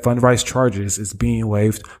fee that Fundrise charges is being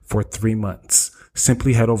waived for 3 months.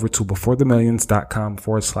 Simply head over to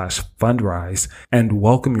beforethemillions.com/Fundrise and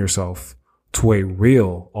welcome yourself to a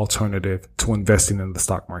real alternative to investing in the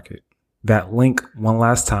stock market. That link one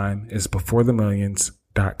last time is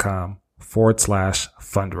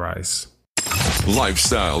beforethemillions.com/Fundrise.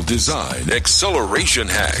 Lifestyle design acceleration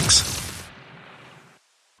hacks.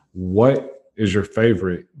 What is your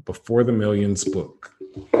favorite Before the Millions book?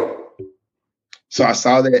 So I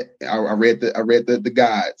saw that. I read the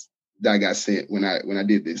guides that I got sent when I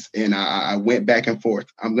did this, and I went back and forth.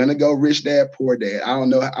 I'm gonna go Rich Dad Poor Dad. I don't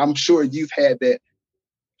know. I'm sure you've had that.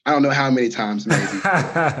 I don't know how many times, maybe.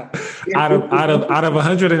 out of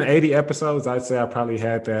 180 episodes, I'd say I probably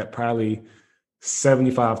had that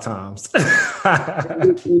 75 times. With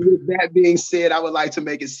that being said, I would like to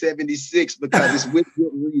make it 76 because it's with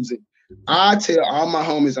good reason. I tell all my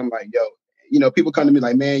homies, I'm like, yo, people come to me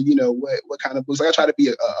like, man, what kind of books? Like, I try to be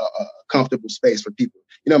a comfortable space for people,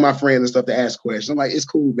 my friends and stuff, to ask questions. I'm like, it's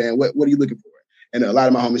cool, man. What are you looking for? And a lot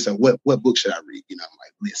of my homies say, what book should I read? I'm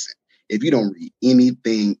like, listen, if you don't read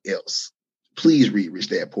anything else, please read Rich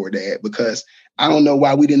Dad Poor Dad, because I don't know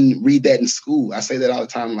why we didn't read that in school. I say that all the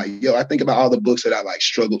time. I'm like, I think about all the books that I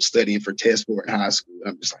struggled studying for tests for in high school. And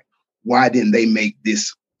I'm just like, why didn't they make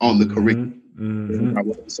this on the curriculum?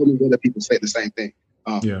 Mm-hmm. So many other people say the same thing.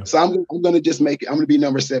 So I'm going to just make it. I'm going to be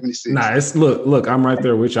number 76. Nah, look, I'm right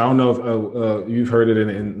there with you. I don't know if you've heard it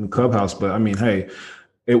in Clubhouse, but I mean, hey,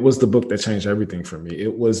 it was the book that changed everything for me.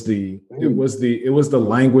 It was the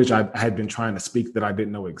language I had been trying to speak that I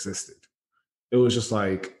didn't know existed. It was just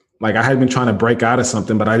like I had been trying to break out of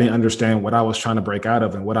something, but I didn't understand what I was trying to break out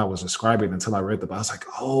of and what I was describing until I read the book. I was like,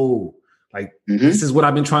 oh, this is what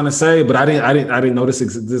I've been trying to say, but I didn't know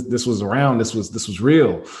this was around. This was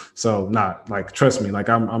real. So trust me,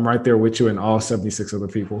 I'm right there with you and all 76 other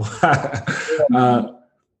people. What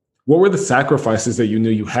were the sacrifices that you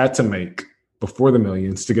knew you had to make before the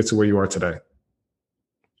millions to get to where you are today?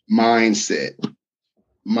 Mindset.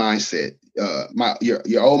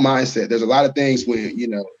 Your old mindset. There's a lot of things when,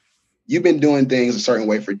 you've been doing things a certain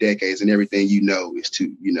way for decades and everything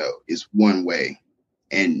is one way,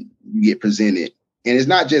 and you get presented. And it's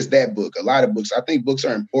not just that book. A lot of books, I think books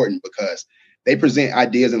are important because they present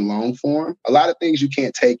ideas in long form. A lot of things you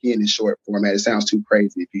can't take in short format. It sounds too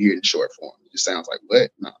crazy if you hear it in short form. It just sounds like,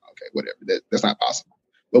 what? No, okay, whatever. That's not possible.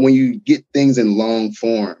 But when you get things in long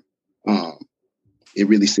form, it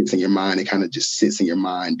really sits in your mind. It kind of just sits in your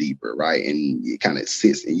mind deeper, right? And it kind of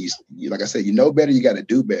sits, and you like I said, better, you got to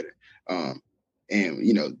do better. And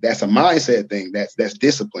that's a mindset thing. That's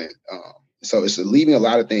discipline. So it's leaving a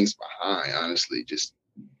lot of things behind, honestly, just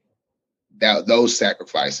those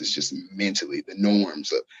sacrifices, just mentally, the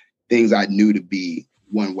norms of things I knew to be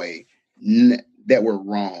one way that were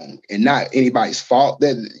wrong, and not anybody's fault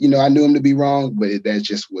that, I knew them to be wrong, but that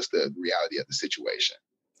just was the reality of the situation.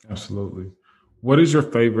 Absolutely. What is your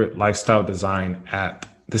favorite lifestyle design app?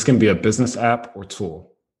 This can be a business app or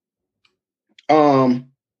tool.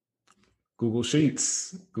 Google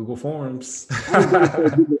Sheets, Google Forms. I'm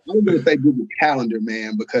going to say Google Calendar,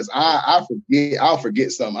 man, because I'll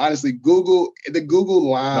forget something. Honestly, the Google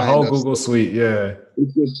line. The whole Google suite, yeah.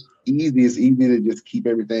 It's just easy. It's easy to just keep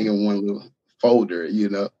everything in one little folder,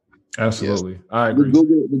 Absolutely. Yes. I agree.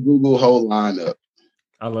 The Google whole lineup.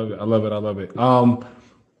 I love it.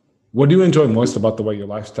 What do you enjoy most about the way your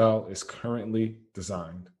lifestyle is currently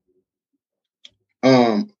designed?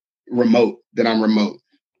 Remote. I'm remote.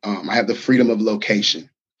 I have the freedom of location.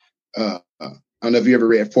 I don't know if you ever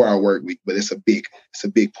read 4 Hour Workweek, but it's a big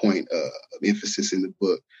point of emphasis in the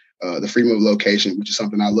book. The freedom of location, which is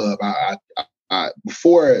something I love. I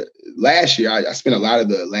before last year, I spent a lot of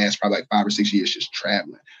the last probably 5 or 6 years just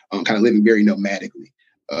traveling, kind of living very nomadically.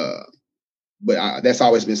 But that's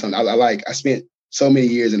always been something I like. I spent so many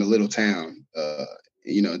years in a little town, I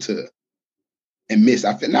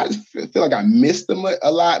feel like I missed them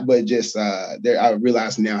a lot, but just I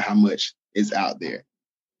realize now how much is out there.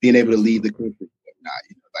 Being able to leave the country,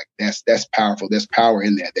 that's powerful. There's power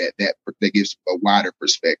in that gives a wider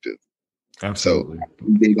perspective. Absolutely. So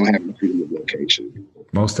I'm big on having freedom of location.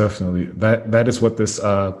 Most definitely. That is what this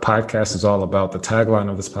podcast is all about. The tagline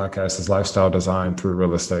of this podcast is lifestyle design through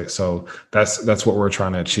real estate. So that's what we're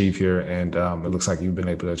trying to achieve here. And it looks like you've been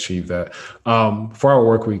able to achieve that. 4 Hour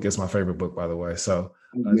Workweek is my favorite book, by the way. So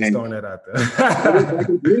just throwing that out there.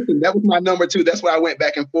 That was my number 2. That's what I went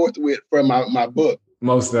back and forth with for my book.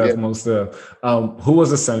 Most def. Who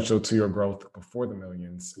was essential to your growth before the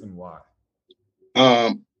millions, and why?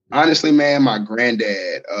 Honestly, man, my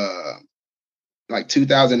granddad.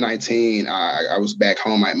 2019, I was back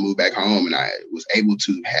home. I moved back home, and I was able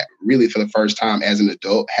to really, for the first time as an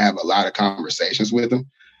adult, have a lot of conversations with him.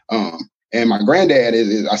 And my granddad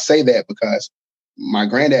I say that because my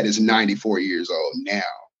granddad is 94 years old now.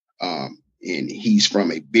 And he's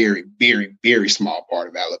from a very, very, very small part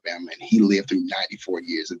of Alabama. And he lived through 94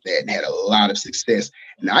 years of that and had a lot of success.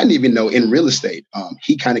 And I didn't even know in real estate,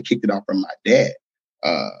 he kind of kicked it off from my dad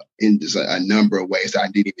in just a number of ways that I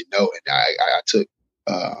didn't even know. And I took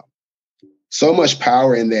so much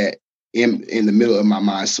power in that in the middle of my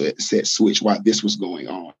mindset switch while this was going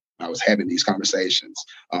on. I was having these conversations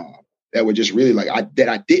that were just really like that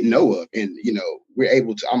I didn't know of. And, we're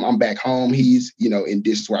able to, I'm back home. He's, in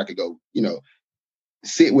distance where I could go,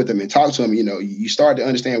 sit with him and talk to him. You start to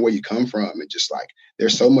understand where you come from, and just like,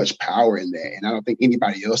 there's so much power in that. And I don't think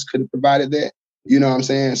anybody else could have provided that. You know what I'm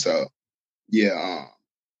saying? So yeah,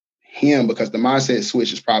 him, because the mindset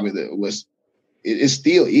switch is probably it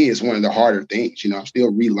still is one of the harder things. I'm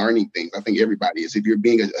still relearning things. I think everybody is. If you're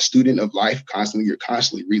being a student of life constantly, you're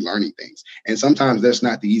constantly relearning things. And sometimes that's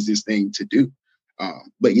not the easiest thing to do.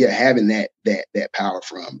 But yeah, having that power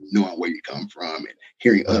from knowing where you come from and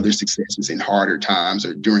hearing other successes in harder times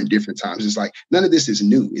or during different times, it's like, none of this is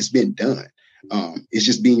new. It's been done. It's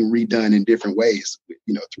just being redone in different ways,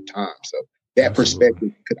 through time. So that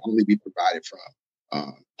perspective could only be provided from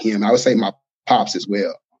him. I would say my pops as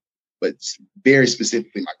well, but very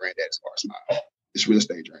specifically my granddad as far as this real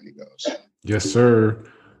estate journey goes. Yes, sir.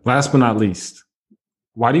 Last but not least,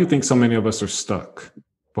 why do you think so many of us are stuck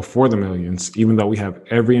before the millions, even though we have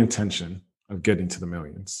every intention of getting to the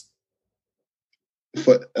millions?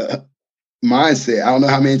 For mindset, I don't know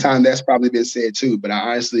how many times that's probably been said too, but I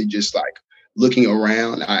honestly just like looking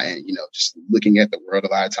around, just looking at the world a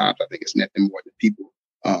lot of times, I think it's nothing more than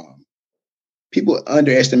people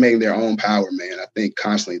underestimating their own power, man. I think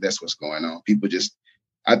constantly that's what's going on. People just,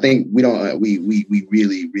 I think we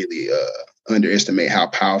really, really underestimate how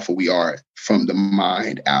powerful we are from the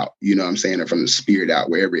mind out, you know what I'm saying? Or from the spirit out,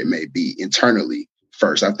 wherever it may be, internally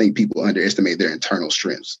first. I think people underestimate their internal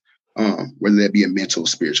strengths, whether that be a mental,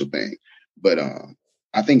 spiritual thing. But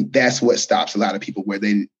I think that's what stops a lot of people,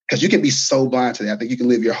 because you can be so blind to that. I think you can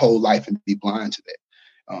live your whole life and be blind to that.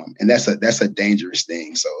 And that's a dangerous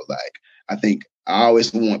thing. So like, I think I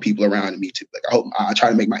always want people around me to I try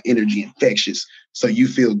to make my energy infectious so you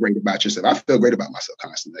feel great about yourself. I feel great about myself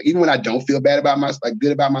constantly. Like, even when I don't feel bad about myself, like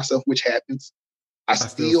good about myself, which happens, I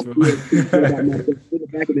still feel good about myself. In the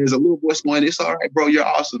back, there's a little voice going, "It's all right, bro. You're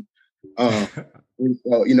awesome." And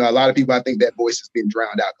so, a lot of people, I think that voice has been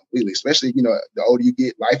drowned out completely, especially, the older you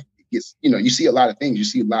get, life gets, you see a lot of things. You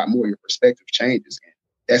see a lot more, your perspective changes. And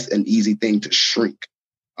that's an easy thing to shrink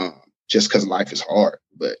just because life is hard.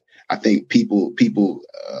 But I think people,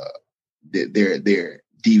 their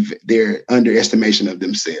underestimation of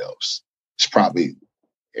themselves is probably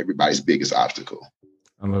everybody's biggest obstacle.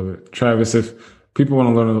 I love it. Travis, if people want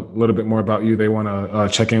to learn a little bit more about you, they want to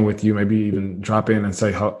check in with you, maybe even drop in and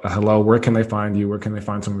say hello, where can they find you? Where can they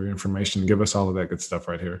find some of your information? Give us all of that good stuff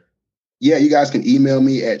right here. Yeah, you guys can email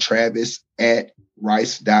me at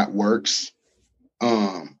travis@rice.works.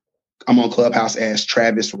 I'm on Clubhouse as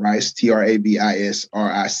Travis Rice,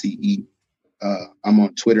 TravisRice. I'm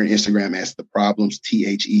on Twitter and Instagram as The Problems,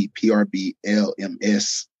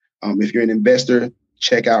 ThePRBLMS. If you're an investor,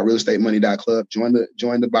 check out realestatemoney.club. Join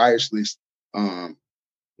the buyers list. A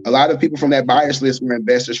lot of people from that buyers list were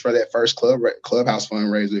investors for that first Clubhouse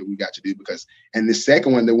fundraiser we got to do, and the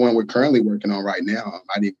second one, the one we're currently working on right now,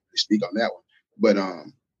 I didn't really speak on that one, but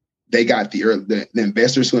they got the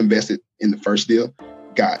investors who invested in the first deal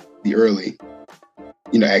got the early,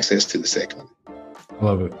 access to the second one. I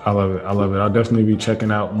love it. I'll definitely be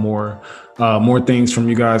checking out more things from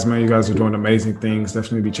you guys, man. You guys are doing amazing things.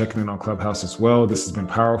 Definitely be checking in on Clubhouse as well. This has been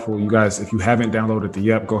powerful. You guys, if you haven't downloaded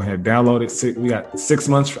the app, go ahead, download it. We got 6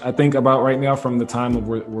 months, I think, about right now from the time of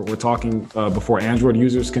we're talking before Android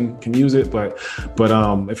users can use it. But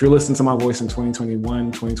if you're listening to my voice in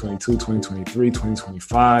 2021, 2022, 2023,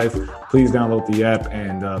 2025, please download the app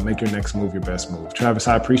and make your next move your best move. Travis,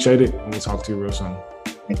 I appreciate it. And we'll talk to you real soon.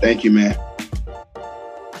 Thank you, man.